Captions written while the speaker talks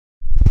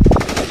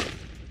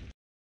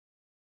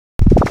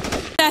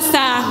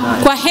Sasa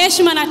kwa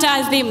heshima na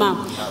taadhima,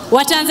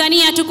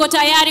 Watanzania tuko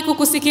tayari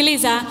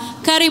kukusikiliza.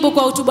 Karibu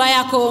kwa hotuba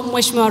yako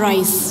Mheshimiwa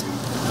Rais.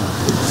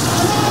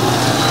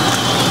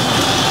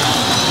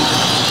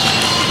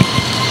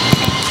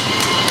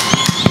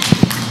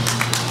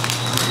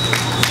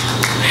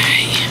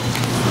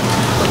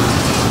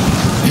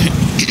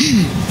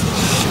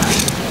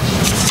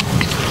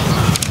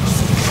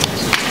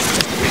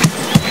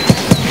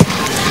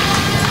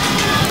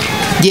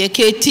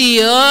 JKT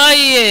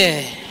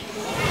oye!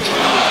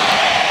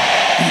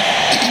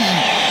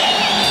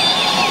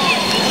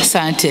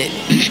 Asante.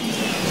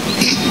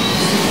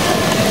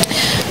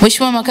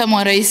 Mheshimiwa Makamu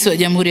wa Rais wa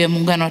Jamhuri ya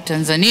Muungano wa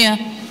Tanzania,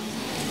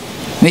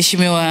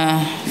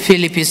 Mheshimiwa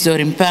Philip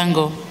Isdori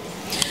Mpango,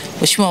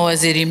 Mheshimiwa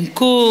Waziri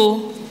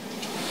Mkuu,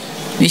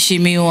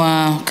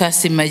 Mheshimiwa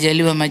Kassim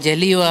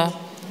Majaliwa,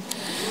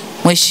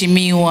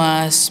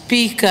 Mheshimiwa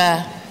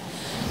Spika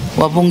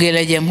wa Bunge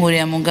la Jamhuri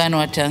ya Muungano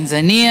wa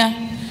Tanzania,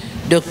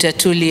 Dr.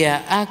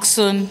 Tulia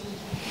Ackson,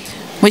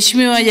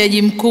 Mheshimiwa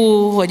Jaji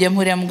Mkuu wa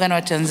Jamhuri ya Muungano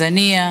wa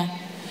Tanzania,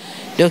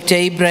 Dr.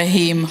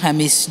 Ibrahim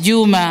Hamis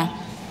Juma,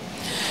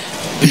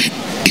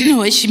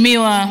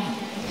 Mheshimiwa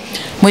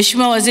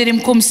Waziri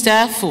Mkuu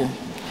mstaafu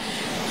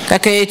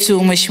kaka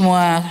yetu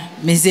Mheshimiwa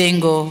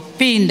Mizengo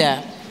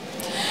Pinda,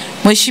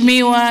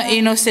 Mheshimiwa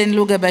Innocent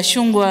Lugha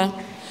Bashungwa,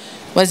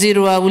 Waziri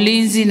wa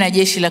Ulinzi na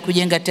Jeshi la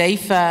Kujenga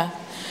Taifa,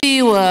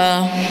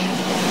 wa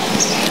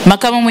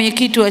Makamu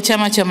Mwenyekiti wa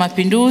Chama cha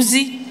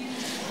Mapinduzi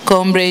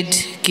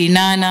Comrade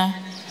Kinana,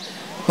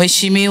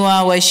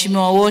 waheshimiwa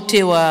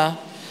wote wa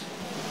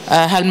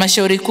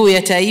Halmashauri Kuu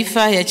ya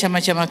Taifa ya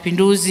Chama cha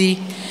Mapinduzi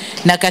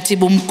na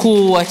Katibu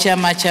Mkuu wa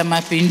Chama cha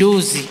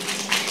Mapinduzi,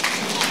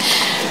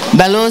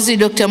 Balozi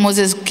Dr.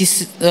 Moses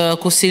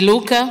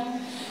Kusiluka,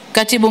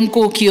 Katibu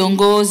Mkuu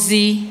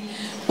Kiongozi,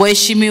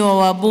 waheshimiwa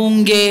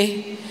wabunge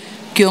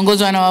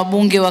kiongozwa na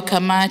wabunge wa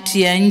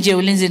Kamati ya Nje,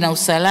 Ulinzi na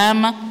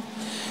Usalama,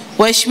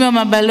 waheshimiwa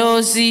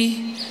mabalozi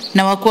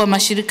na wakuu wa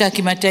mashirika ya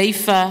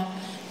kimataifa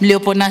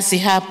mliopo nasi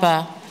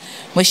hapa,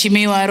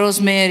 Mheshimiwa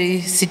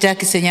Rosemary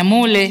Sitaki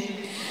Senyamule,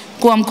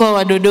 Mkuu wa Mkoa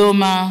wa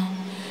Dodoma,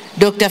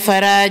 Dr.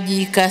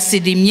 Faraji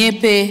Kasidi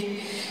Mnyepe,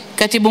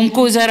 Katibu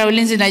Mkuu Wizara ya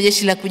Ulinzi na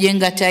Jeshi la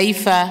Kujenga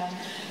Taifa,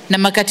 na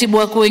makatibu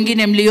wakuu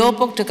wengine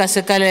mliopo kutoka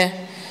serikali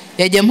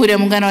ya Jamhuri ya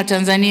Muungano wa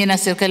Tanzania na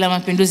serikali ya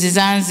Mapinduzi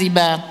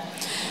Zanzibar,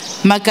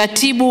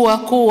 makatibu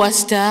wakuu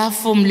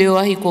wastaafu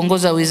mliowahi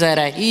kuongoza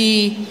wizara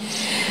hii,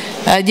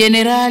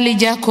 Generali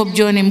Jacob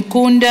John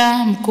Mkunda,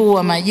 mkuu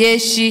wa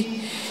majeshi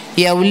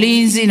ya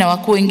ulinzi na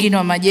wakuu wengine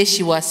wa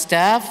majeshi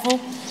wastaafu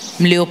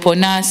mliopo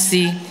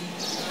nasi,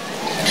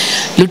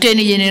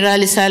 Luteni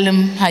Generali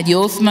Salim Haji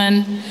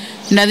Othman,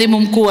 nadhimu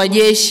mkuu wa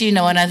jeshi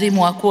na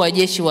wanadhimu wakuu wa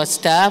jeshi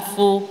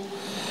wastaafu,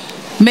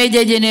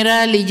 Meja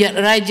Generali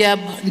Rajab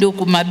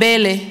Nduku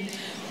Mabele,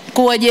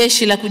 mkuu wa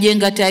Jeshi la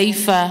Kujenga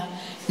Taifa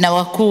na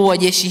wakuu wa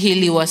jeshi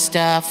hili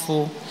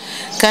wastaafu,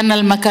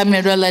 Kanal Makami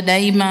Abdullah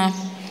Daima,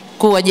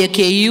 mkuu wa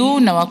JKU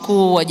na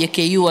wakuu wa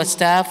JKU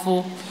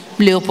wastaafu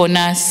mliopo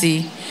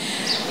nasi,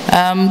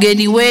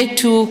 mgeni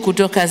wetu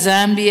kutoka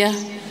Zambia,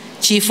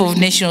 Chief of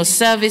National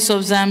Service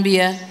of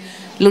Zambia,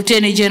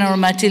 Lieutenant General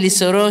Matili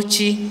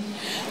Sorochi,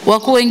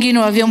 wakuu wengine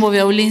wa vyombo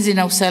vya ulinzi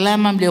na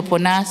usalama mliopo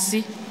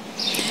nasi,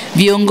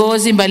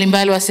 viongozi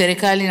mbalimbali wa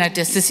serikali na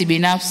taasisi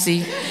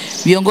binafsi,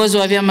 viongozi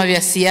wa vyama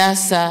vya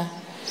siasa,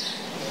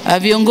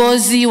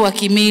 viongozi wa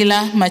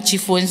kimila,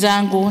 machifu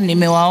wenzangu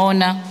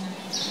nimewaona,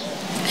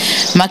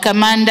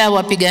 makamanda,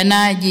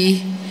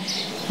 wapiganaji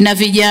na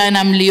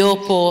vijana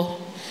mliopo,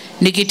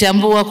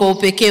 nikitambua kwa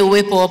upekee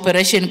uwepo wa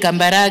Operation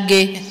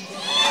Kambarage,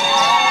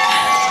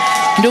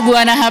 ndugu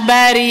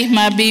wanahabari,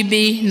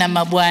 mabibi na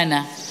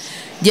mabwana,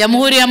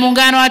 Jamhuri ya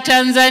Muungano wa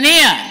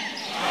Tanzania,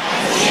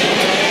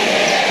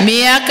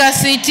 miaka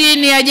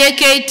 60 ya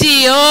JKT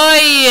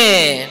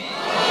oye!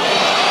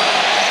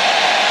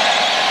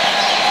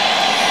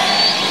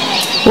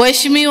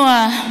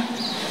 Waheshimiwa,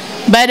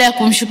 baada ya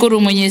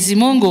kumshukuru Mwenyezi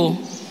Mungu,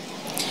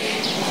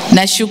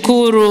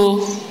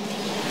 namshukuru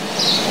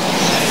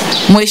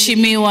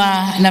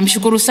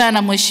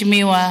sana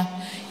Mheshimiwa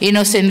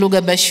Innocent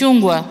Lugha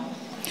Bashungwa,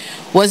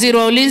 Waziri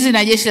wa Ulinzi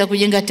na Jeshi la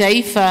Kujenga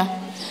Taifa,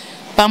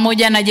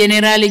 pamoja na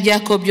Generali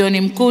Jacob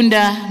John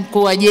Mkunda,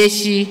 mkuu wa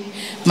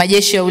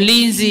majeshi ya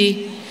ulinzi,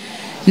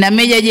 na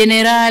Meja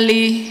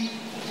Generali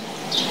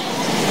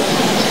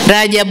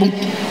Rajab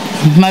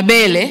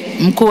Mabele,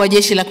 mkuu wa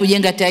Jeshi la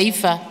Kujenga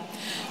Taifa,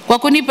 kwa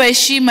kunipa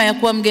heshima ya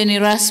kuwa mgeni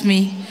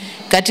rasmi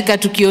katika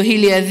tukio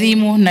hili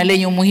adhimu na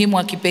lenye umuhimu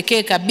wa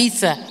kipekee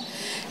kabisa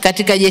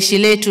katika jeshi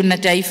letu na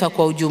taifa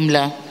kwa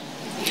ujumla.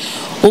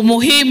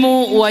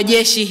 Umuhimu wa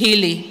jeshi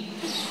hili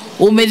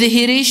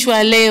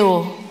umedhihirishwa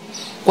leo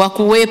kwa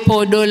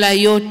kuwepo dola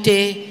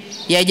yote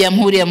ya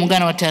Jamhuri ya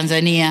Muungano wa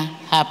Tanzania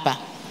hapa.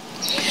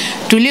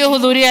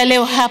 Tuliohudhuria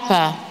leo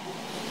hapa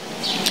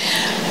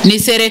ni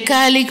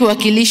serikali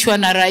kiwakilishwa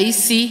na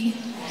Rais,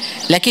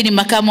 lakini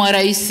makamu wa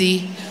Rais,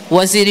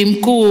 waziri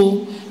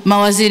mkuu,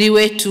 mawaziri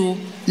wetu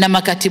na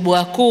makatibu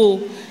wakuu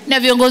na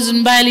viongozi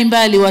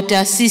mbalimbali wa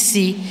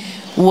taasisi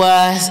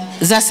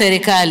za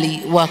serikali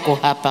wako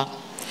hapa.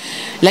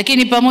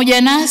 Lakini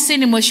pamoja nasi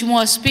ni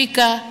Mheshimiwa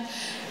Spika,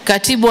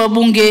 katibu wa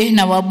bunge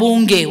na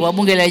wabunge wa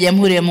Bunge la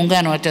Jamhuri ya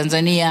Muungano wa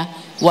Tanzania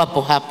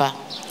wapo hapa.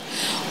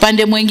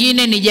 Upande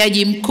mwingine ni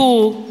jaji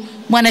mkuu,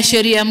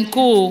 mwanasheria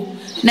mkuu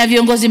na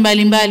viongozi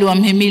mbalimbali wa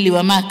mhimili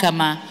wa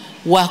mahakama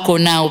wako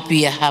nao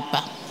pia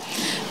hapa.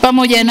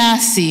 Pamoja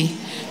nasi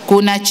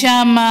kuna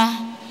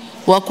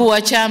wakuu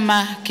wa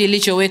chama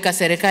kilichoweka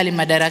serikali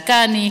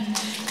madarakani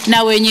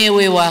na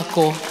wenyewe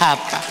wako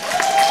hapa.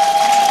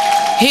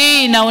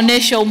 Hii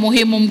inaonyesha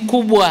umuhimu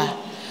mkubwa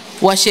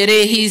wa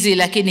sherehe hizi,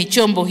 lakini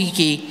chombo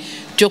hiki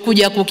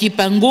chokuja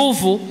kukipa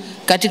nguvu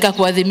katika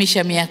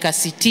kuadhimisha miaka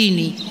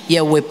 60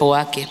 ya uwepo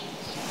wake.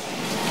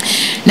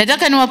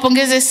 Nataka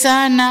niwapongeze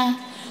sana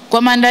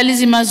kwa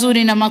maandalizi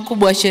mazuri na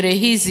makubwa ya sherehe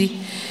hizi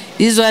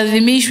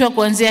zilizoadhimishwa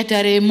kuanzia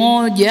tarehe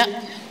 1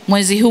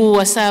 mwezi huu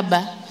wa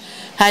 7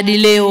 hadi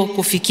leo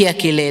kufikia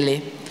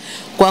kilele.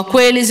 Kwa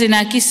kweli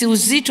zinaakisi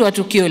uzito wa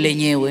tukio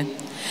lenyewe.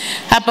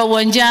 Hapa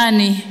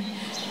uwanjani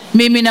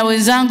mimi na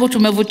wenzangu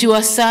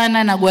tumevutiwa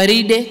sana na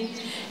gwaride,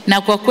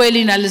 na kwa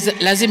kweli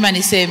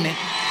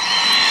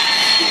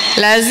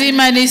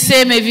lazima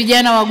niseme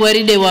vijana wa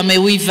gwaride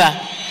wamewiva.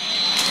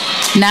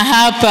 Na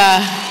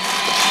hapa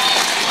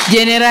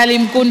Jenerali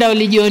Mkunda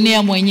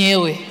ulijionea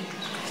mwenyewe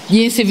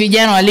jinsi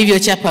vijana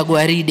walivyochapa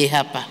gwaride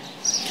hapa.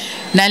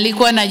 Na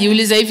nilikuwa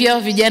najiuliza hivi hao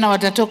vijana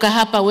watatoka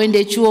hapa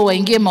waende chuo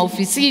waingie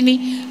maofisini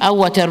au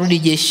watarudi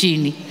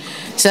jeshini?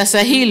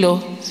 Sasa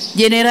hilo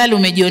Jenerali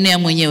umejionea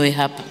mwenyewe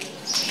hapa.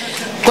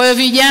 Kwa hiyo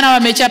vijana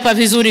wamechapa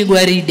vizuri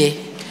gwaride.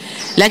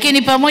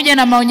 Lakini pamoja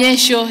na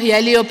maonyesho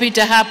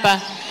yaliyopita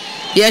hapa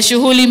ya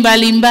shughuli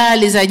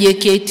mbalimbali za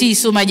JKT,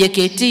 SUMA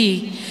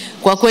JKT,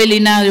 kwa kweli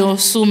nayo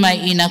SUMA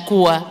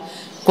inakuwa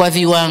kwa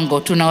viwango.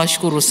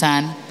 Tunawashukuru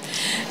sana.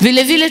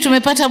 Vile vile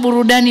tumepata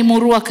burudani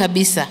murua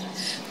kabisa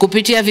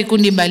kupitia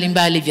vikundi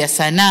mbalimbali vya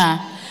sanaa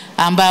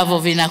ambavyo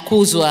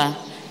vinakuzwa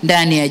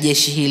ndani ya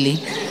jeshi hili.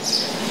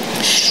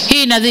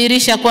 Hii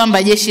inadhihirisha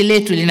kwamba jeshi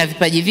letu lina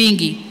vipaji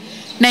vingi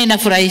na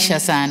inafurahisha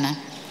sana.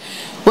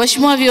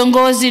 Waheshimiwa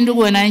viongozi,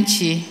 ndugu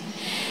wananchi,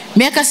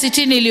 miaka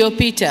 60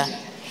 iliyopita,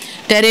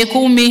 tarehe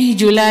 10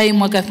 Julai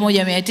mwaka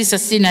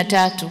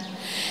 1963,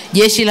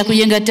 Jeshi la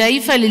Kujenga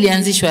Taifa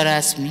lilianzishwa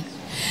rasmi.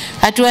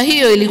 Hatua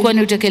hiyo ilikuwa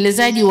ni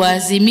utekelezaji wa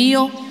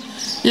azimio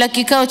la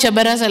kikao cha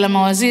Baraza la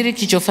Mawaziri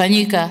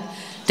kilichofanyika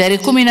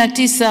tarehe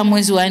 19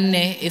 mwezi wa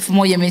 4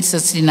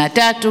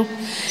 1963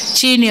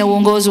 chini ya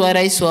uongozi wa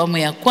Rais wa awamu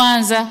ya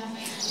kwanza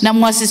na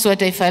muasisi wa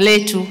taifa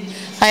letu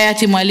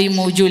hayati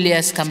Mwalimu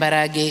Julius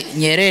Kambarage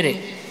Nyerere.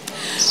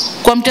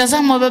 Kwa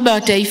mtazamo wa baba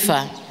wa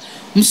taifa,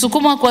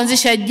 msukumo wa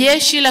kuanzisha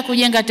Jeshi la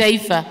Kujenga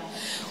Taifa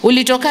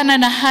ulitokana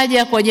na haja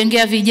ya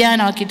kuwajengea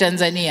vijana wa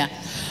Kitanzania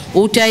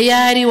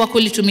utayari wa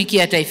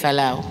kulitumikia taifa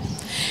lao.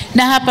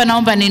 Na hapa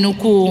naomba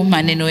ninukuu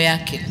maneno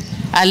yake.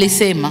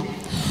 Alisema,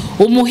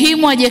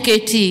 umuhimu wa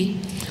JKT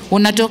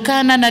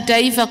unatokana na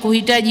taifa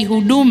kuhitaji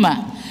huduma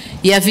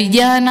ya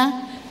vijana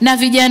na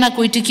vijana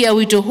kuitikia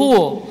wito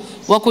huo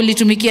wa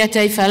kulitumikia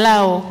taifa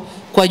lao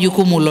kwa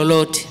jukumu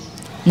lolote.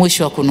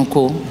 Mwisho wa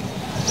kunukuu.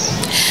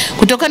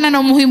 Kutokana na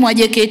umuhimu wa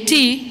JKT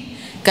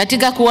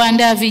katika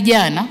kuandaa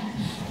vijana,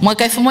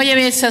 mwaka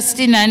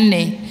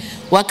 1964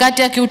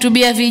 wakati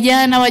akihutubia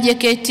vijana wa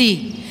JKT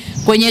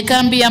kwenye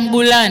kambi ya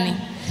Mgulani,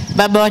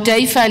 baba wa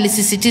taifa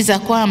alisisitiza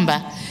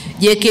kwamba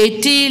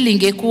JKT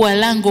lingekuwa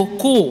lango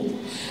kuu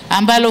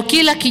ambalo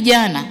kila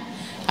kijana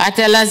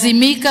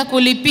atalazimika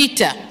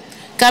kulipita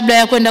kabla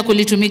ya kwenda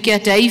kulitumikia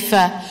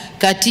taifa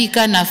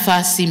katika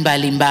nafasi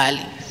mbalimbali.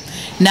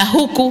 Na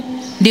huku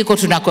ndiko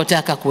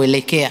tunakotaka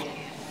kuelekea.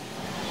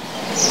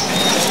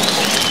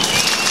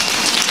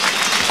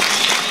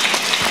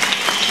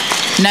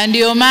 Na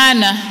ndio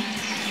maana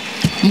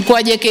mkuu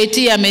wa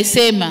JKT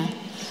amesema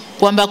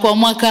kwamba kwa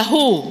mwaka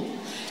huu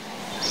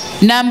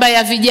namba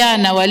ya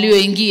vijana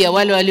walioingia,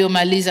 wale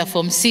waliomaliza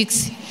form 6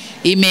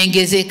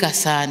 imeongezeka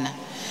sana.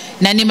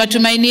 Na ni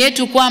matumaini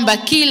yetu kwamba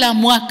kila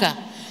mwaka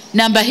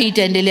namba hii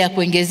itaendelea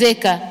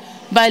kuongezeka,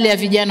 bali ya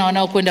vijana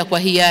wanaokwenda kwa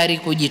hiari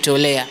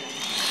kujitolea.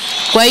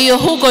 Kwa hiyo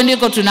huko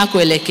ndiko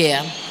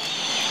tunakoelekea.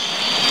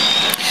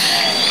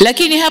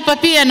 Lakini hapa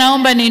pia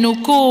naomba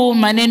ninukuu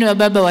maneno ya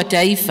baba wa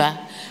taifa.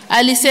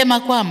 Alisema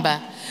kwamba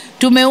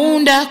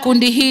tumeunda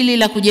kundi hili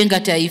la kujenga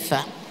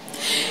taifa.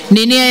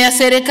 Ni nia ya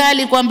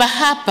serikali kwamba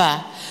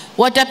hapa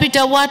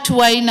watapita watu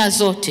wa aina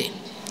zote.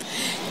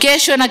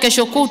 Kesho na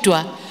kesho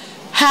kutwa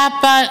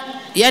hapa,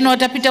 yani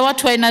watapita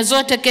watu wa aina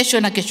zote kesho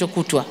na kesho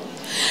kutwa.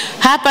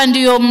 Hapa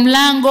ndiyo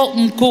mlango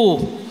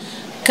mkuu.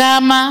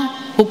 Kama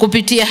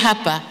hukupitia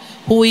hapa,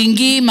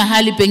 huingii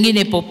mahali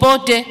pengine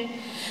popote.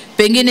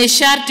 Pengine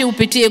sharti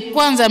upitie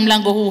kwanza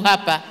mlango huu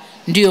hapa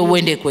ndio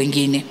uende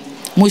kwingine.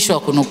 Mwisho wa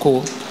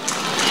kunukuu.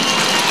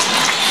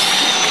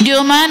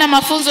 Ndio maana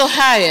mafunzo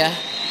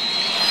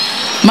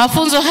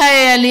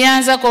haya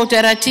yalianza kwa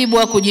utaratibu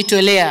wa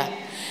kujitolea,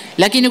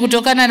 lakini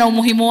kutokana na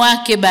umuhimu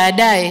wake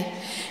baadaye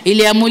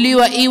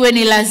iliamuliwa iwe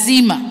ni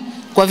lazima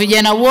kwa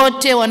vijana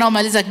wote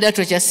wanaomaliza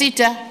kidato cha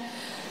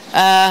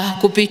 6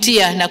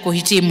 kupitia na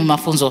kuhitimu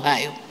mafunzo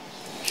hayo.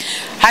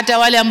 Hata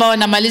wale ambao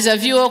wanamaliza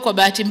vyuo kwa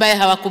bahati mbaya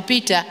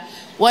hawakupita,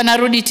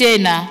 wanarudi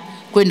tena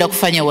kwenda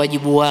kufanya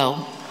wajibu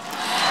wao.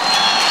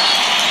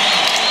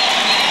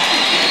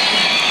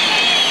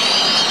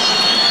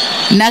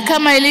 Na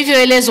kama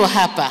ilivyoelezwa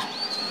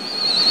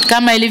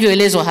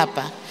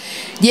hapa,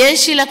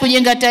 Jeshi la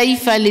Kujenga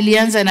Taifa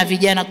lilianza na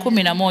vijana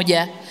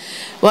 11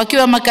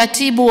 wakiwa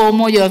makatibu wa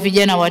umoja wa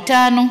vijana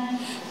 5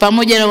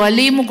 pamoja na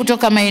walimu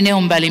kutoka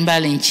maeneo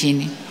mbalimbali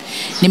nchini.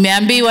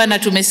 Nimeambiwa na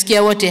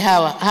tumesikia wote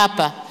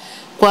hapa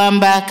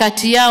kwamba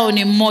kati yao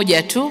ni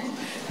mmoja tu,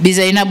 Bi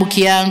Zainabu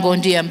Kiango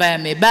ndiye ambaye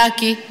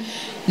amebaki,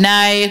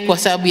 naye kwa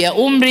sababu ya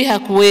umri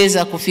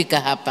hakuweza kufika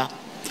hapa.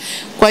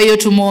 Kwa hiyo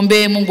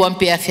tumuombee Mungu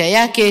ampe afya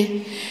yake,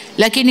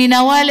 lakini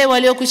na wale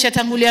waliokwisha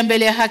tangulia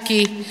mbele ya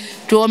haki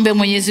tuombe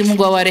Mwenyezi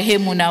Mungu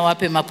awarehemu na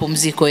awape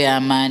mapumziko ya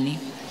amani.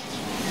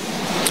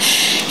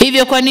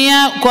 Hivyo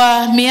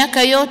kwa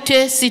miaka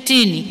yote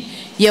 60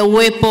 ya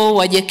uwepo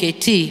wa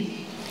JKT,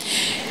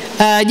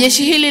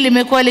 jeshi hili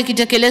limekuwa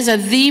likitekeleza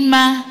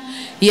dhima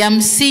ya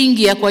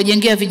msingi ya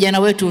kuwajengea vijana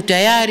wetu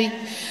utayari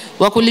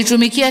wa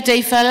kulitumikia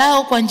taifa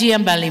lao kwa njia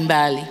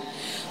mbalimbali.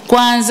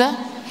 Kwanza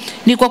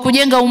ni kwa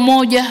kujenga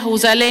umoja,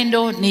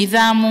 uzalendo,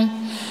 nidhamu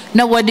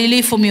na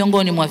uadilifu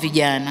miongoni mwa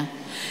vijana.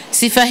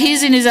 Sifa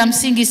hizi ni za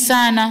msingi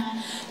sana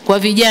kwa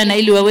vijana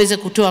ili waweze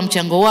kutoa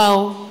mchango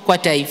wao kwa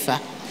taifa.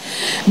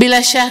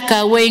 Bila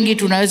shaka wengi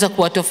tunaweza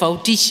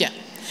kuwatofautisha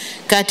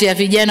kati ya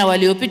vijana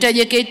waliopita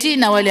JKT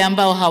na wale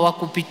ambao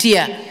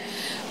hawakupitia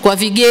kwa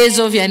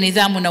vigezo vya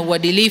nidhamu na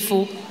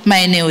uadilifu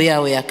maeneo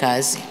yao ya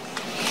kazi.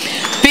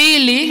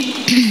 Pili,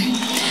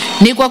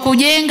 ni kwa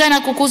kujenga na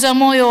kukuza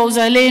moyo wa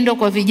uzalendo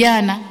kwa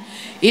vijana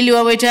ili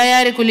wawe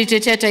tayari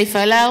kulitetea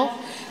taifa lao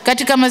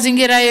katika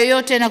mazingira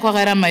yoyote na kwa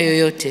gharama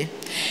yoyote.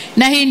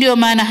 Na hii ndio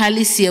maana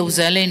halisi ya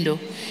uzalendo.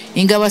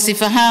 Ingawa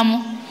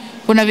sifahamu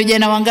kuna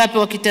vijana wangapi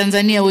wa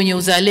Kitanzania wenye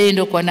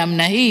uzalendo kwa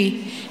namna hii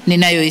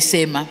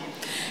ninayoisema,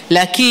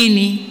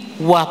 lakini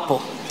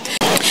wapo.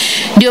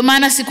 Ndio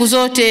maana siku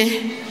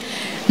zote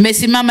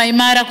mmesimama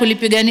imara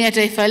kulipigania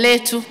taifa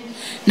letu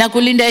na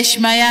kulinda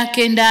heshima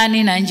yake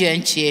ndani na nje ya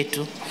nchi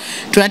yetu.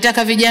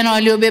 Tunataka vijana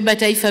waliobeba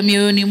taifa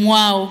mioyoni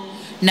mwao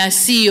na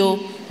sio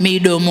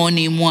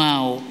midomoni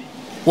mwao,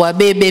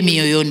 wabebe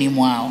mioyoni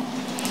mwao.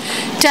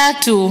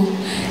 Tatu,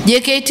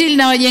 JKT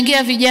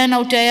linawajengea vijana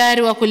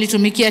utayari wa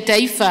kulitumikia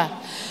taifa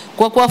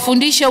kwa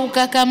kuwafundisha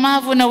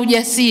ukakamavu na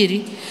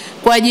ujasiri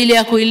kwa ajili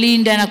ya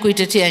kuilinda na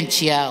kuitetea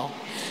nchi yao.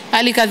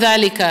 Hali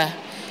kadhalika,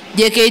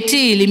 JKT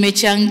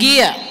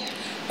limechangia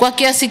kwa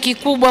kiasi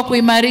kikubwa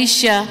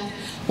kuimarisha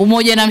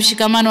umoja na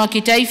mshikamano wa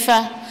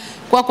kitaifa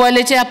kwa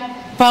kuwaletea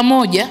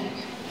pamoja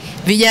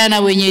vijana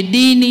wenye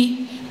dini,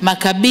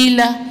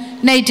 makabila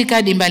na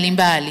itikadi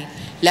mbalimbali,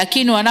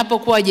 lakini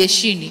wanapokuwa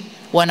jeshini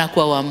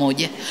wanakuwa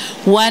wamoja.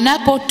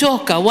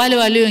 Wanapotoka wale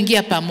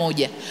walioingia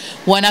pamoja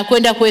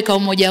wanakwenda kuweka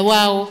umoja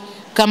wao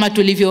kama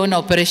tulivyoona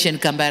Operation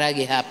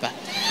Kambarage hapa.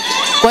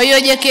 Kwa hiyo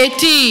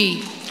JKT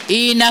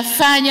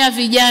inafanya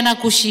vijana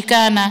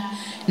kushikana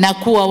na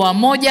kuwa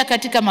wamoja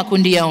katika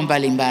makundi yao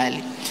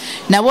mbalimbali.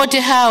 Na wote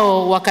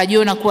hao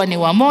wakajiona kuwa ni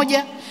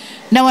wamoja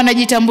na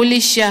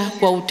wanajitambulisha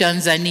kwa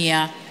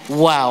utanzania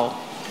wao.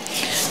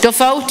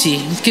 Tofauti,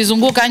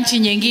 mkizunguka nchi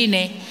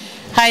nyingine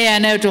haya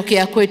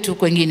yanayotokea kwetu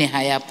kwengine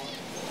hayapo.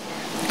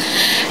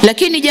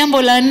 Lakini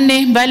jambo la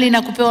 4, mbali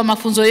na kupewa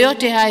mafunzo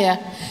yote haya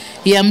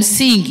ya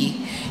msingi,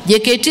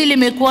 JKT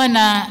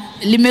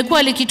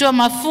limekuwa likitoa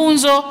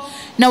mafunzo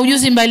na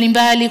ujuzi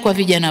mbalimbali kwa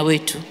vijana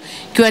wetu,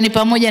 ikiwa ni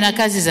pamoja na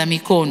kazi za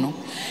mikono.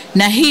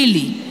 Na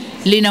hili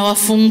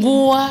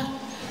linawafungua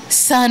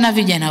sana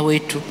vijana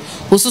wetu,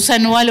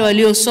 hususan wale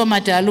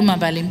waliosoma taaluma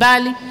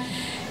mbalimbali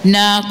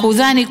na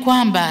kudhani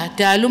kwamba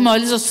taaluma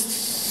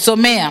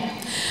walizosomea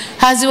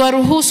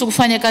haziwaruhusu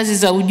kufanya kazi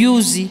za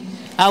ujuzi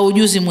au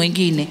ujuzi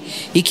mwingine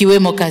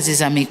ikiwemo kazi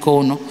za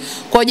mikono.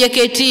 Kwa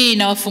JKT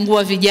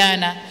inawafungua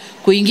vijana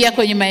kuingia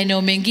kwenye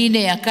maeneo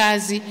mengine ya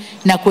kazi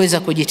na kuweza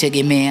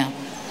kujitegemea.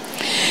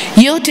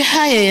 Yote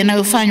haya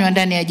yanayofanywa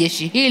ndani ya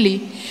jeshi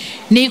hili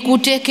ni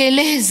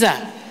kutekeleza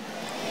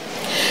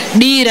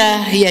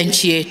dira ya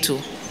nchi yetu.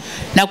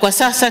 Na kwa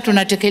sasa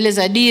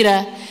tunatekeleza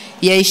dira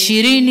ya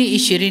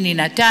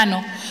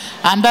 2025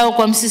 ambayo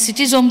kwa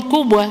msisitizo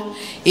mkubwa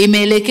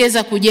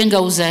imeelekeza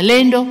kujenga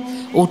uzalendo,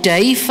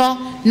 utaifa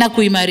na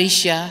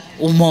kuimarisha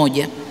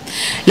umoja.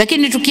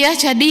 Lakini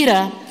tukiacha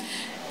dira,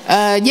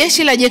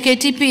 jeshi la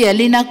JKT pia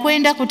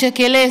linakwenda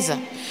kutekeleza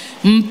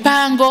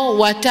mpango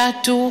wa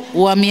 3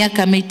 wa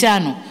miaka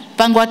 5,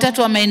 mpango wa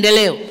 3 wa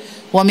maendeleo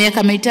wa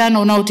miaka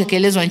 5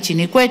 unaotekelezwa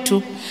nchini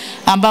kwetu,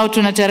 ambao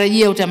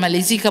tunatarajia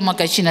utamalizika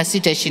mwaka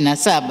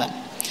 26-27.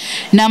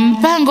 Na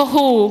mpango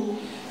huu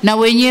na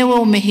wenyewe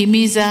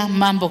umehimiza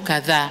mambo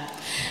kadhaa,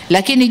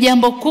 lakini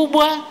jambo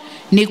kubwa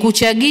ni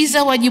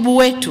kuchagiza wajibu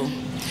wetu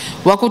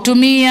wa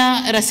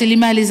kutumia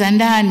rasilimali za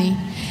ndani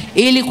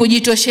ili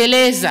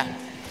kujitosheleza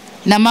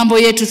na mambo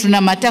yetu,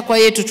 tuna matakwa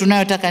yetu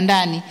tunayotaka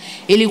ndani,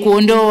 ili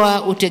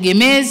kuondoa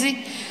utegemezi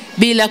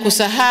bila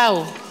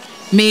kusahau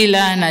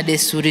mila na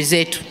desturi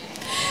zetu.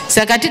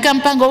 Sasa katika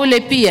mpango ule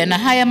pia, na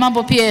haya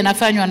mambo pia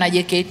yanafanywa na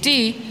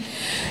JKT,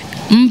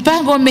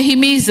 mpango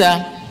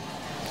umehimiza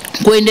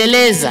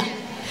kuendeleza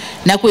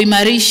na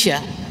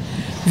kuimarisha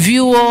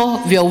vyuo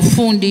vya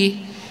ufundi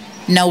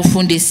na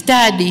ufundi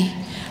stadi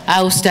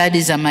au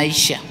stadi za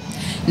maisha,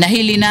 na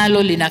hili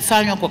nalo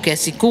linafanywa kwa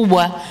kiasi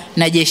kubwa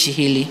na jeshi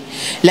hili.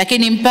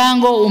 Lakini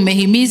mpango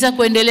umehimiza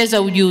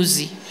kuendeleza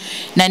ujuzi,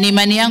 na ni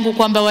imani yangu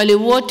kwamba wale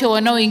wote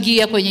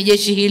wanaoingia kwenye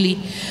jeshi hili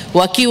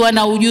wakiwa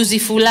na ujuzi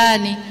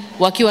fulani,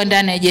 wakiwa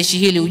ndani ya jeshi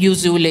hili,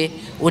 ujuzi ule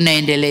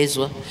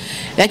unaendelezwa.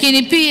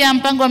 Lakini pia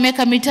mpango wa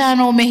miaka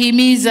 5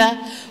 umehimiza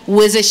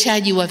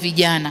uwezeshaji wa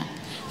vijana,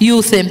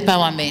 youth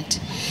empowerment.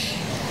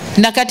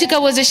 Na katika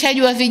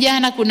uwezeshaji wa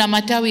vijana kuna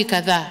matawi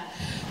kadhaa: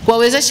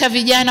 kuwawezesha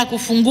vijana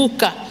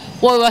kufunguka,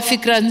 wawe wa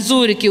fikra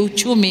nzuri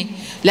kiuchumi,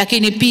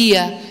 lakini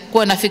pia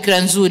kuwa na fikra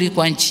nzuri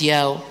kwa nchi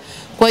yao.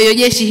 Kwa hiyo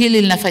jeshi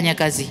hili linafanya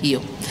kazi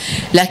hiyo.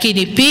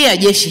 Lakini pia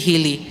jeshi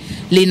hili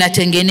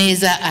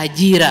linatengeneza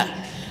ajira,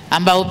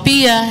 ambao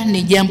pia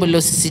ni jambo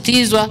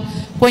lilosisitizwa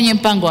kwenye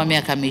mpango wa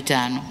miaka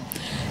 5.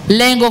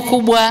 Lengo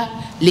kubwa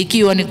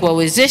likiwa ni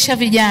kuwawezesha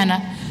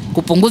vijana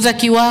kupunguza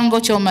kiwango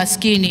cha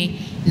umaskini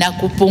na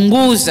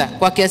kupunguza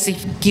kwa kiasi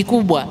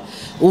kikubwa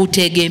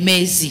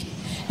utegemezi,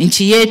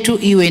 nchi yetu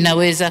iwe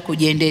inaweza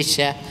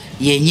kujiendesha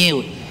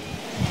yenyewe.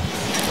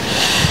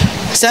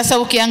 Sasa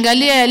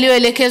ukiangalia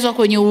yaliyoelekezwa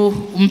kwenye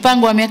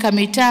mpango wa miaka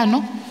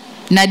 5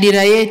 na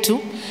dira yetu,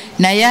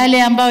 na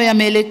yale ambayo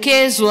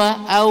yameelekezwa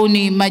au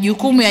ni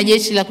majukumu ya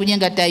jeshi la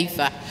kujenga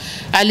taifa,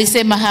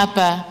 alisema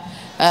hapa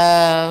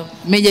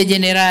Meja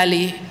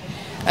Jenerali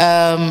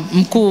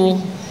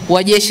mkuu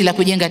wa jeshi la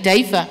kujenga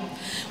taifa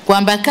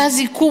kwamba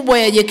kazi kubwa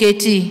ya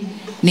JKT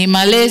ni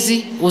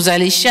malezi,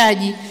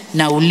 uzalishaji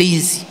na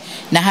ulinzi,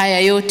 na haya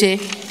yote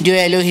ndio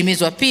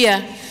yaliyohimizwa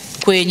pia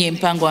kwenye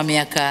mpango wa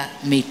miaka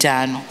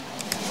 5.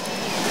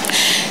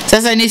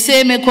 Sasa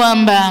niseme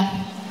kwamba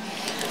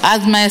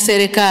azma ya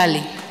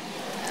serikali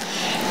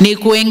ni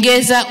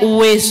kuongeza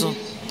uwezo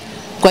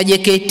kwa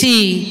JKT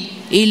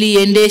ili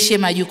iendeshe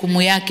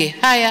majukumu yake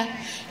haya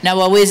na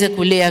waweze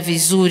kulea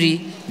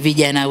vizuri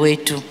vijana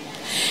wetu.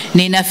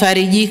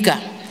 Ninafarijika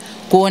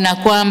kuona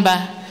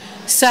kwamba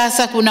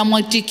sasa kuna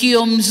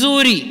mwitikio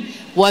mzuri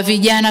wa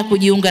vijana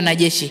kujiunga na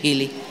jeshi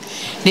hili.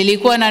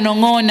 Nilikuwa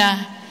nanong'ona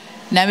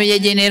na Meja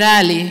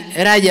Jenerali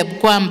Rajab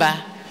kwamba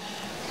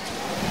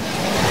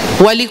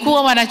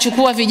walikuwa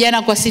wanachukua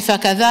vijana kwa sifa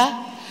kadhaa,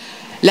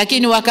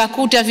 lakini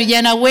wakakuta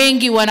vijana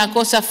wengi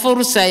wanakosa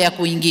fursa ya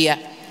kuingia.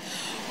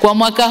 Kwa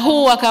mwaka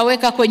huu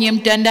wakaweka kwenye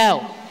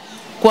mtandao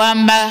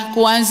kwamba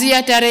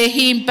kuanzia tarehe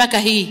hii mpaka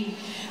hii,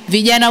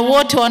 vijana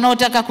wote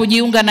wanaotaka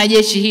kujiunga na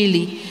jeshi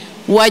hili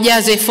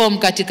wajaze fomu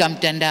katika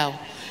mtandao,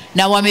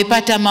 na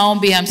wamepata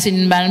maombi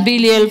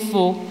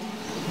 52,000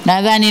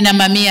 nadhani na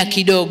mamia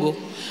kidogo,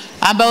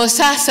 ambao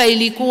sasa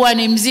ilikuwa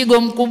ni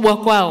mzigo mkubwa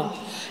kwao,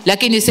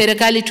 lakini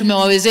serikali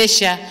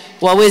tumewawezesha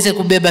waweze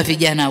kubeba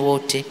vijana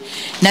wote,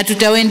 na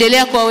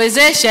tutaendelea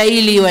kuwawezesha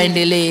ili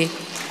waendelee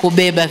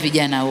kubeba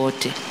vijana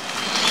wote.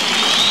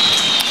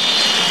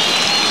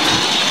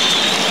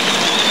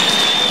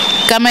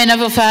 Kama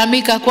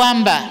inavyofahamika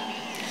kwamba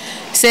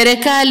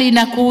serikali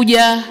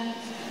inakuja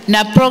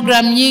na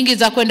program nyingi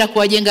za kwenda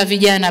kuwajenga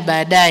vijana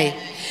baadaye,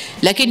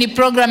 lakini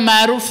program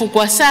maarufu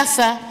kwa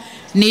sasa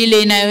ni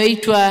ile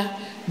inayoitwa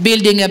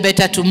Building a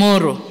Better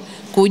Tomorrow,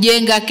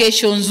 kujenga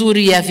kesho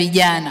nzuri ya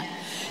vijana.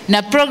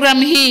 Na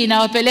program hii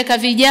inawapeleka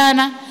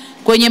vijana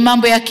kwenye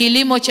mambo ya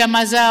kilimo cha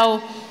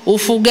mazao,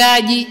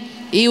 ufugaji,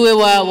 iwe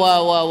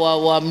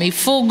wa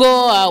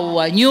mifugo au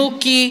wa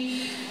nyuki,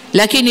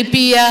 lakini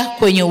pia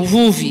kwenye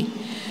uvuvi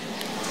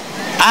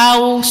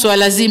au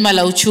swala zima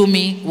la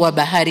uchumi wa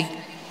bahari,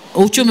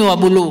 uchumi wa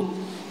buluu,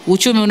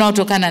 uchumi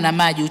unaotokana na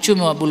maji,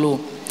 uchumi wa buluu.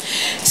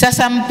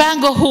 Sasa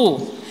mpango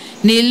huu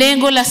ni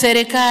lengo la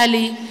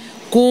serikali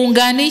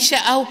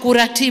kuunganisha au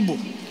kuratibu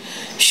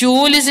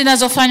shughuli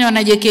zinazofanywa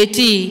na JKT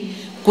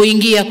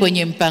kuingia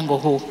kwenye mpango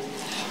huu.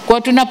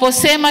 Kwa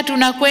tunaposema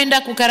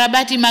tunakwenda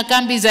kukarabati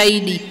makambi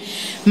zaidi,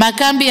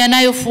 makambi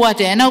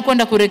yanayofuata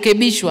yanayokwenda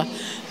kurekebishwa,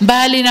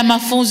 mbali na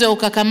mafunzo ya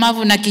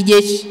ukakamavu na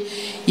kijeshi,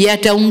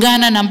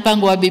 yataungana na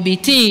mpango wa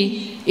BBT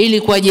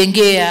ili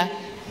kuwajengea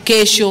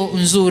kesho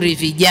nzuri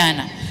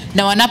vijana,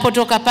 na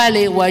wanapotoka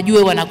pale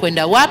wajue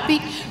wanakwenda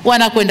wapi,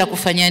 wanakwenda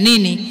kufanya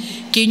nini.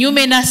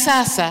 Kinyume na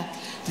sasa,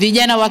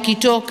 vijana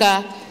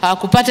wakitoka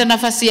hawakupata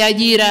nafasi ya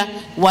ajira,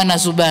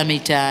 wanazubaa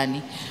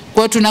mitaani.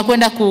 Kwa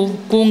tunakwenda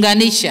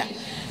kuunganisha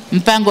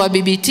mpango wa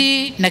BBT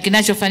na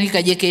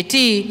kinachofanyika JKT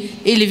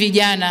ili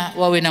vijana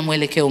wawe na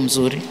mwelekeo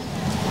mzuri.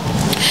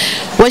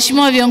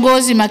 Waheshimiwa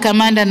viongozi,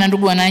 makamanda na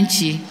ndugu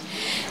wananchi,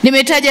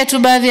 nimetaja tu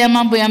baadhi ya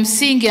mambo ya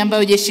msingi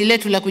ambayo jeshi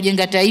letu la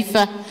kujenga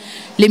taifa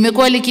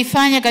limekuwa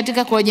likifanya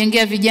katika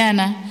kuwajengea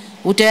vijana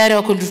utayari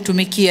wa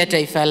kutumikia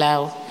taifa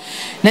lao.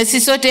 Na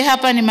sisi sote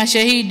hapa ni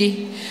mashahidi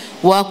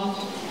wa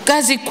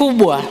kazi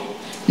kubwa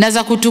na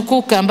za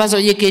kutukuka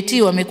ambazo JKT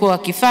wamekuwa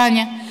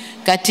wakifanya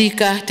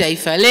katika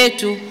taifa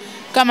letu,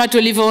 kama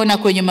tulivyoona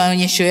kwenye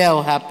maonyesho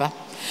yao hapa.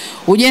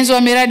 Ujenzi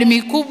wa miradi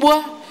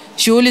mikubwa,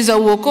 shughuli za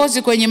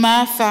uokozi kwenye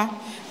maafa,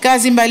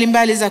 kazi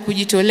mbalimbali za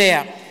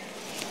kujitolea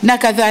na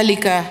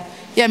kadhalika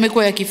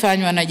yamekuwa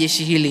yakifanywa na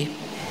jeshi hili.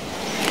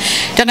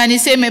 Nataka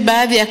niseme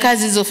baadhi ya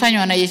kazi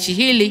zilizofanywa na jeshi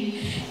hili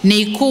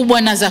ni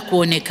kubwa na za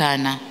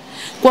kuonekana.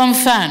 Kwa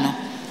mfano,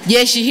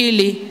 jeshi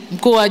hili,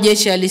 mkuu wa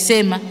jeshi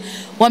alisema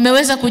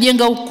wameweza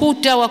kujenga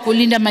ukuta wa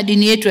kulinda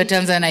madini yetu ya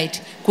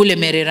Tanzanite kule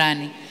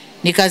Mererani.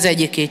 Ni kazi ya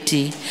JKT.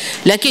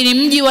 Lakini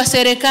mji wa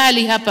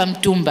serikali hapa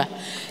Mtumba,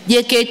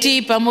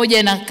 JKT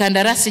pamoja na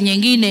kandarasi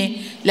nyingine,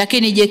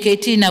 lakini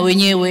JKT na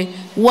wenyewe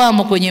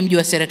wamo kwenye mji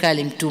wa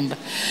serikali Mtumba.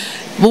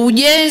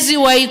 Ujenzi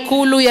wa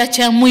ikulu ya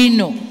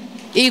Chamwino,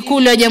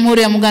 ikulu ya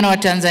Jamhuri ya Muungano wa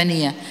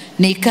Tanzania,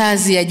 ni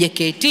kazi ya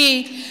JKT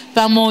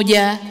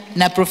pamoja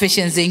na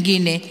professions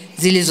zingine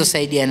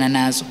zilizosaidiana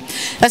nazo.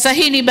 Sasa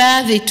hii ni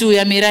baadhi tu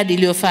ya miradi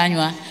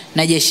iliyofanywa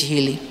na jeshi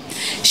hili.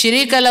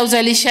 Shirika la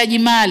uzalishaji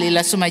mali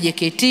la Suma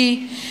JKT,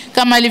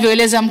 kama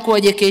alivyoeleza mkuu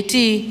wa JKT,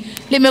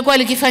 limekuwa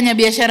likifanya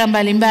biashara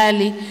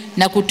mbalimbali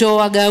na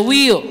kutoa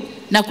gawio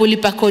na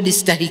kulipa kodi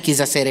stahiki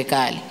za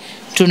serikali.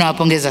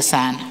 Tunawapongeza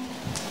sana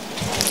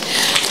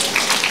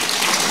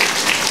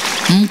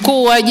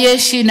mkuu wa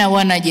jeshi na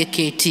wana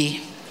JKT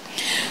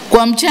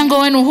kwa mchango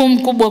wenu huu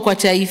mkubwa kwa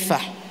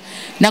taifa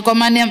na kwa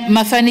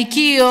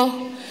mafanikio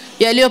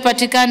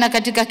yaliyopatikana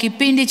katika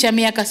kipindi cha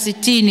miaka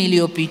 60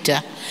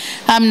 iliyopita.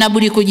 Hamna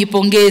budi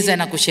kujipongeza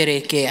na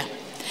kusherehekea.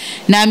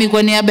 Nami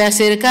kwa niaba ya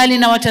serikali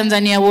na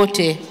Watanzania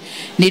wote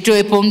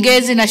nitoe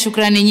pongezi na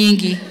shukrani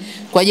nyingi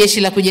kwa Jeshi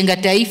la Kujenga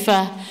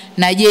Taifa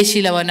na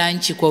Jeshi la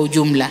Wananchi kwa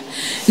ujumla.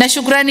 Na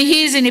shukrani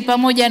hizi ni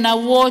pamoja na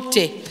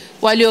wote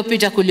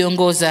waliopita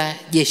kuliongoza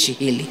jeshi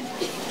hili.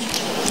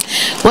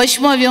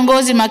 Waheshimiwa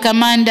viongozi,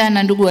 makamanda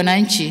na ndugu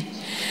wananchi,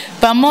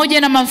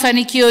 pamoja na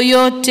mafanikio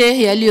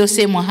yote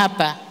yaliyosemwa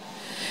hapa,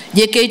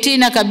 JKT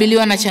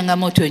inakabiliwa na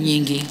changamoto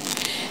nyingi.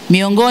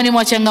 Miongoni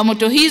mwa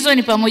changamoto hizo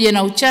ni pamoja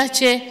na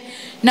uchache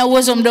na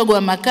uwezo mdogo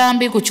wa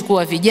makambi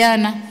kuchukua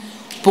vijana,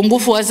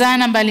 upungufu wa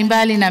zana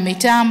mbalimbali na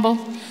mitambo,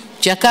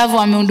 uchakavu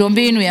wa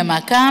miundombinu ya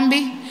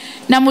makambi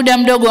na muda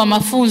mdogo wa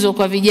mafunzo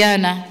kwa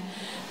vijana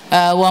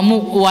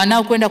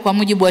wanaokwenda kwa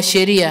mujibu wa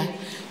sheria,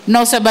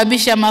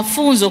 unaosababisha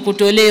mafunzo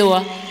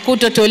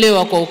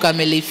kutotolewa kwa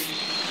ukamilifu.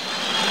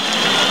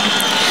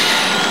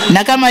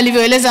 Na kama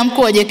alivyoeleza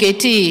mkuu wa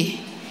JKT,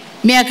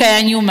 miaka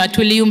ya nyuma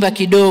tuliumba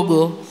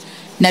kidogo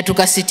na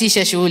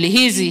tukasitisha shughuli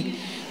hizi,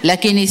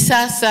 lakini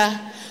sasa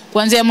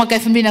kuanzia mwaka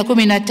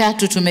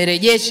 2013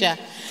 tumerejesha,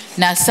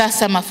 na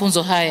sasa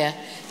mafunzo haya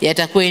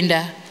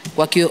yatakwenda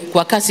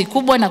kwa kasi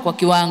kubwa na kwa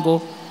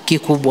kiwango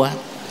kikubwa.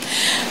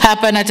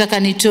 Hapa nataka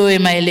nitoe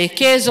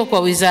maelekezo kwa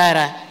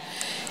Wizara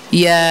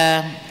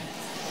ya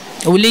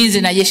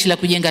Ulinzi na Jeshi la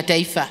Kujenga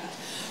Taifa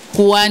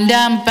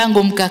kuandaa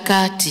mpango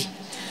mkakati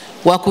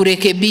wa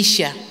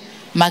kurekebisha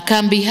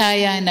makambi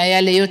haya na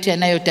yale yote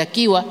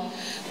yanayotakiwa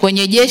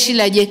kwenye jeshi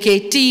la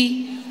JKT.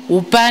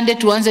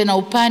 Tuanze na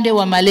upande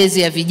wa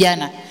malezi ya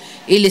vijana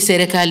ili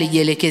serikali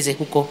jielekeze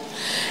huko.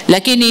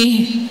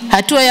 Lakini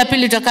hatua ya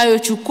pili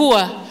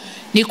tutakayochukua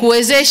ni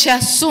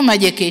kuwezesha Suma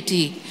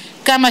JKT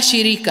kama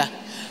shirika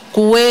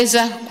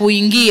kuweza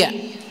kuingia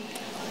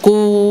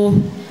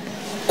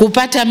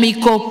kupata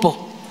mikopo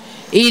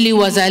ili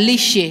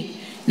wazalishe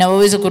na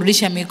waweze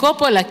kurudisha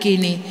mikopo,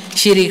 lakini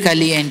shirika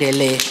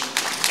liendelee.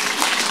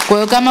 Kwa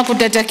hiyo kama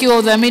kutatakiwa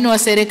udhamini wa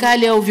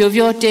serikali au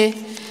vyovyote,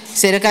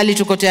 serikali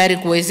tuko tayari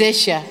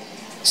kuwezesha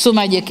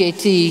Suma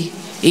JKT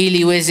ili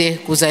iweze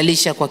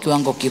kuzalisha kwa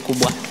kiwango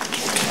kikubwa.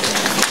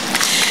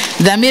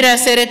 Dhamira ya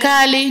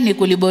serikali ni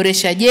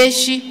kuliboresha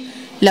Jeshi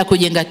la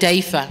Kujenga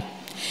Taifa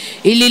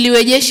ili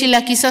liwe jeshi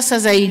la kisasa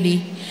zaidi,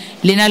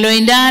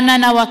 linaloendana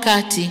na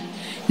wakati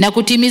na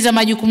kutimiza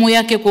majukumu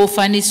yake kwa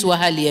ufanisi wa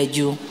hali ya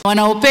juu.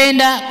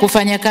 Wanaopenda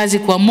kufanya kazi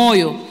kwa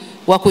moyo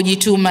wa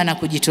kujituma na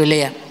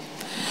kujitolea.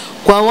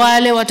 Kwa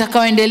wale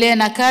watakaoendelea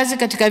na kazi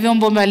katika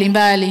vyombo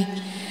mbalimbali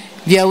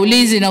vya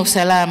ulinzi na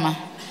usalama,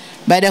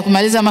 baada ya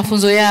kumaliza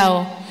mafunzo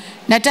yao,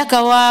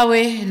 nataka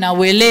wawe na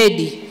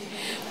weledi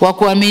wa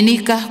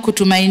kuaminika,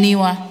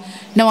 kutumainiwa,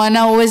 na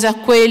wanaoweza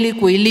kweli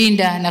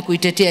kuilinda na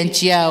kuitetea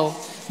nchi yao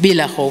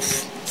bila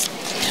hofu.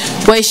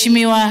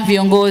 Waheshimiwa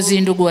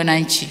viongozi, ndugu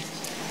wananchi,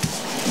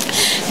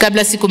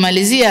 kabla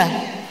sikumalizia,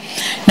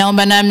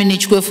 naomba nami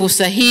nichukue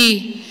fursa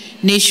hii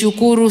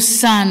nishukuru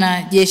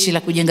sana Jeshi la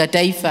Kujenga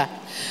Taifa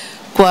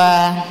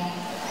kwa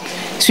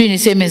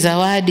niseme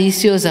zawadi,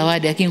 sio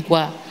zawadi, lakini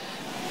kwa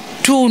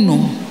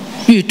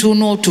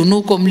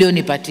tunuko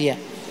mlionipatia.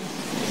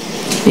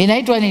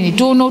 Inaitwa nini?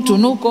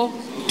 Tunuko?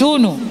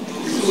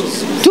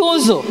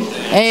 Tunzo.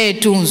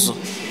 Tunzo.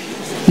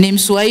 Ni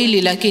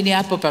Mswahili lakini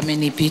hapo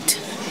pamenipita.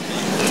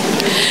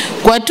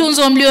 Kwa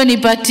tunzo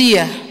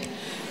mlionipatia,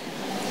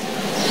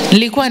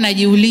 nilikuwa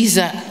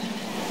najiuliza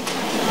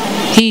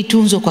hii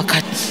tunzo kwa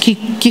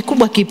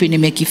kikubwa kipi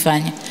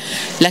nimekifanya.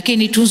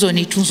 Lakini tunzo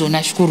ni tunzo,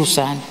 nashukuru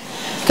sana.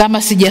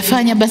 Kama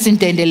sijafanya basi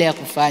nitaendelea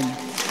kufanya.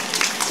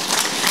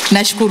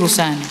 Nashukuru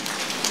sana.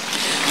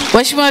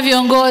 Waheshimiwa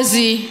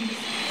viongozi,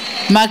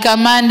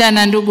 makamanda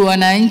na ndugu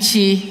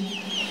wananchi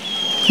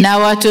na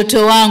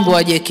watoto wangu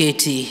wa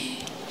JKT,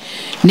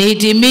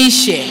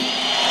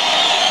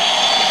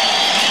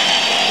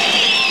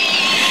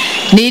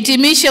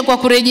 nihitimishe kwa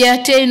kurejea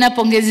tena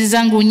pongezi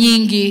zangu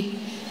nyingi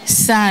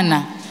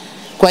sana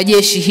kwa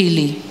jeshi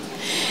hili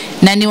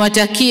na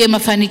niwatakie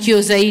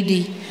mafanikio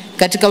zaidi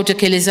katika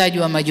utekelezaji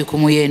wa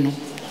majukumu yenu.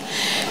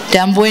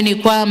 Tambueni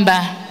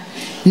kwamba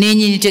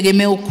ninyi ni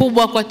tegemeo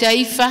kubwa kwa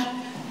taifa.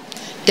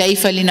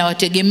 Taifa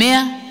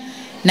linawategemea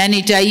na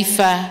ni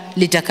taifa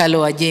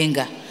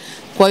litakalowajenga.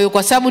 Kwa hiyo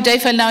kwa sababu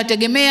taifa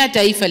linawategemea,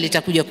 taifa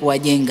litakuja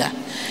kuwajenga.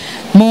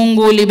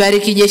 Mungu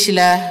libariki jeshi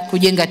la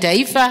kujenga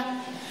taifa.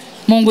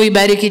 Mungu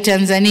ibariki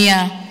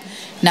Tanzania,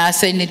 na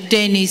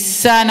asanteni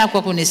sana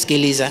kwa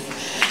kunisikiliza.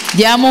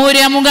 Jamhuri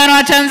ya Muungano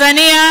wa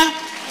Tanzania.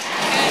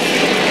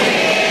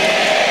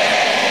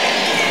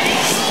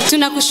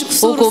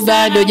 Tunakushukuru huko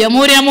bado.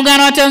 Jamhuri ya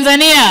Muungano wa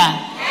Tanzania.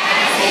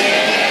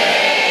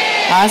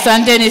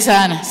 Asanteni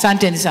sana.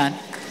 Asanteni sana.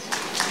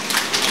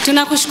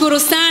 Tunakushukuru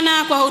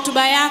sana kwa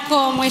hotuba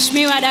yako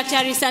Mheshimiwa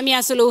Daktari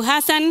Samia Suluhu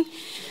Hassan.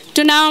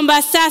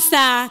 Tunaomba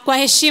sasa kwa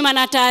heshima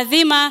na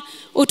taadhima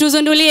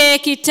utuzundulie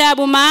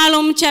kitabu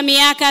maalum cha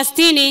miaka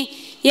 60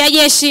 ya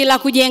Jeshi la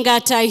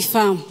Kujenga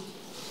Taifa.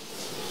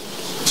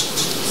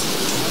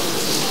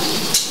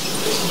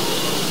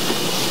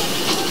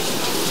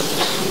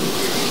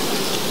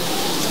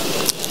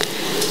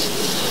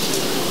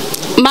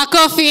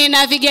 Makofi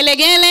na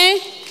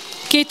vigelegele.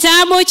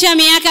 Kitabu cha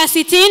miaka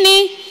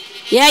 60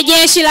 ya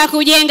Jeshi la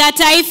Kujenga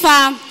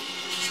Taifa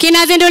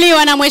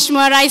kinazinduliwa na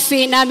Mheshimiwa Rais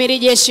na Amiri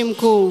Jeshi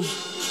Mkuu.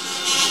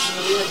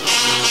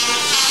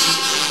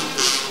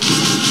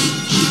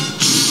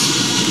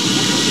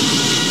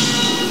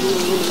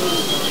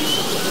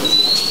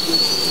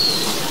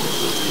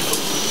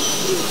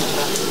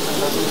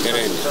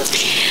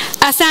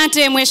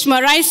 Asante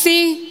Mheshimiwa Rais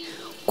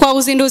kwa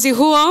uzinduzi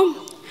huo.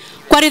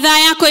 Kwa ridhaa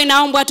yako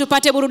inaombwa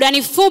tupate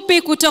burudani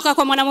fupi kutoka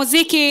kwa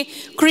mwanamuziki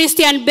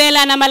Christian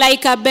Bella na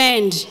Malaika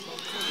Band.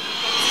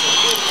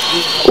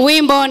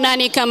 Wimbo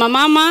Nani Kama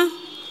Mama.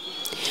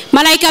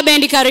 Malaika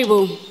Band,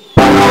 karibu.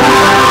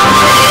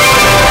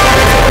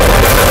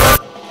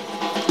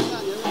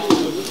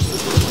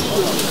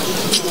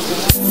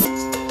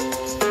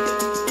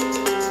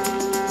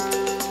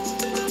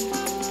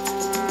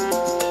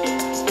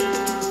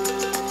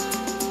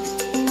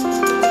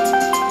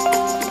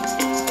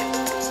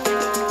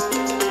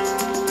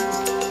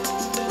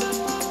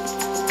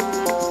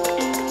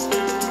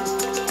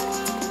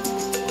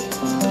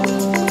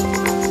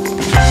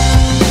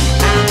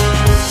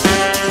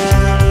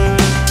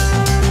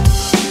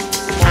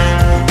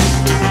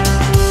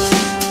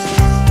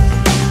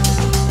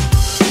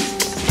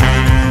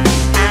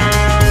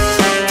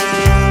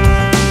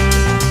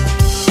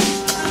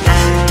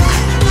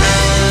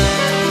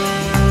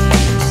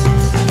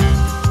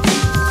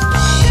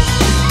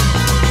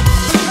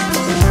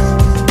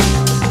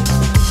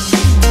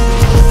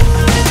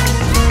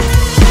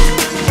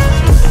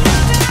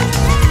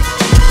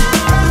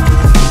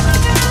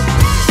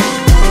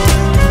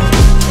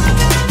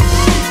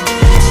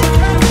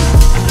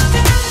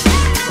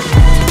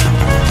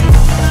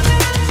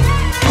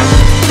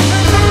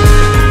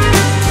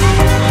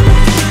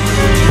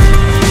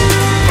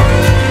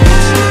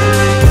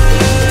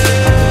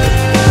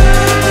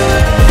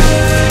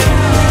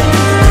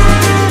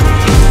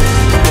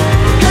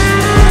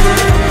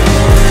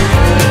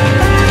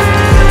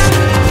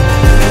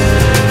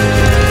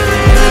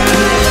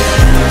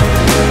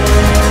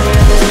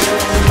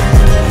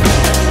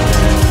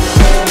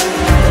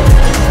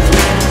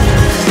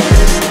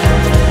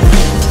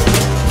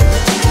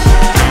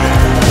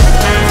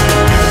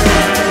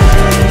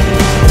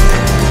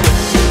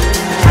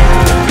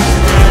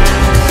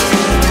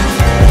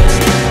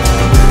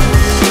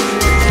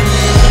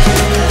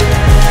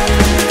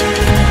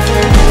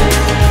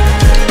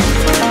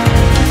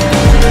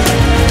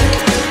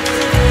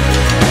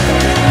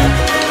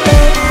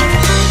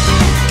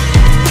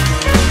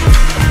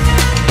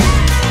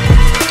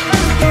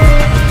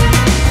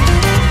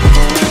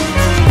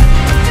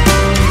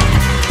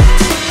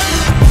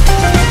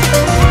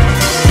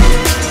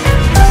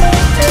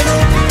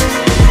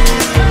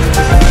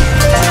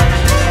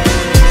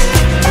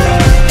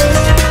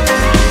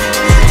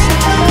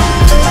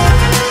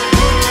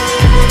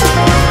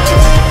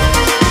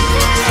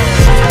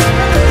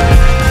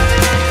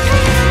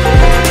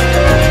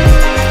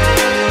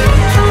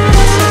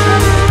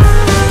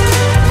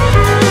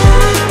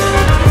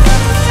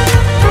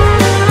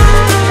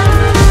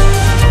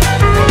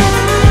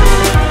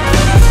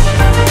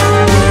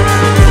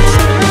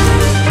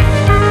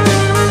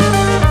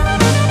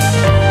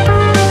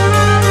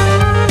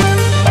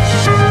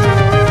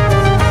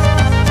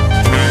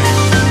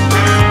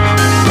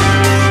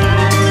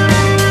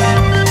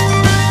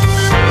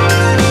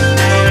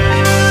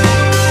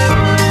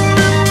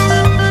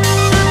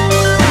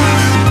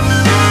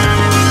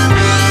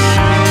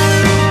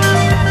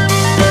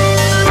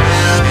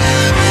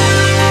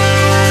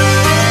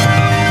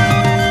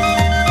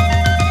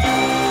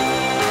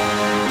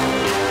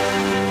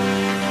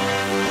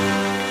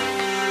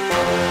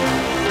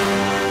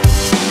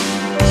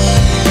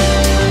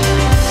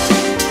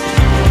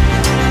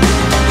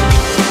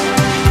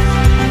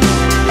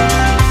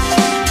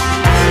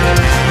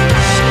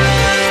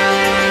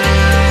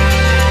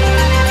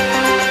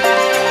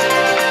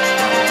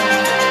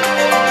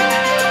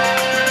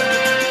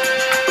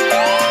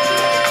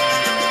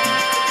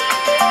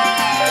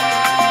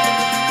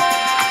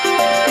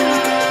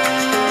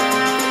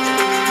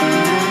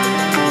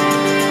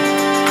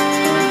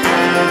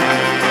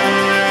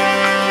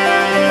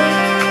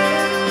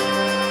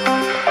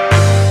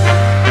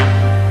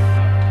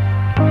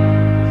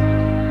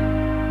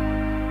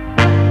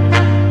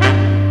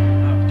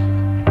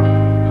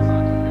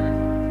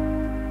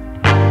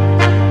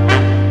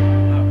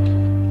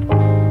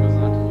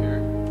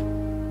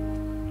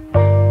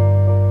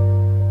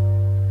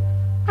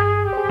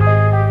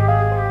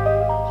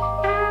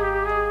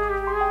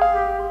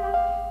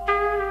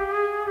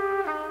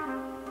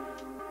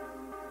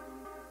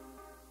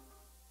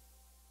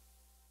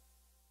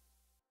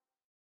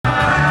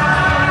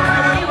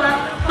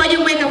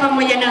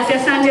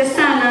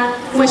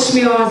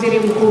 Mheshimiwa Waziri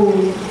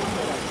Mkuu.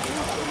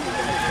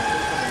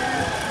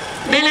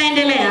 Bela,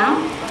 endelea.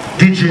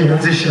 DJ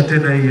anzisha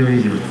tena hiyo.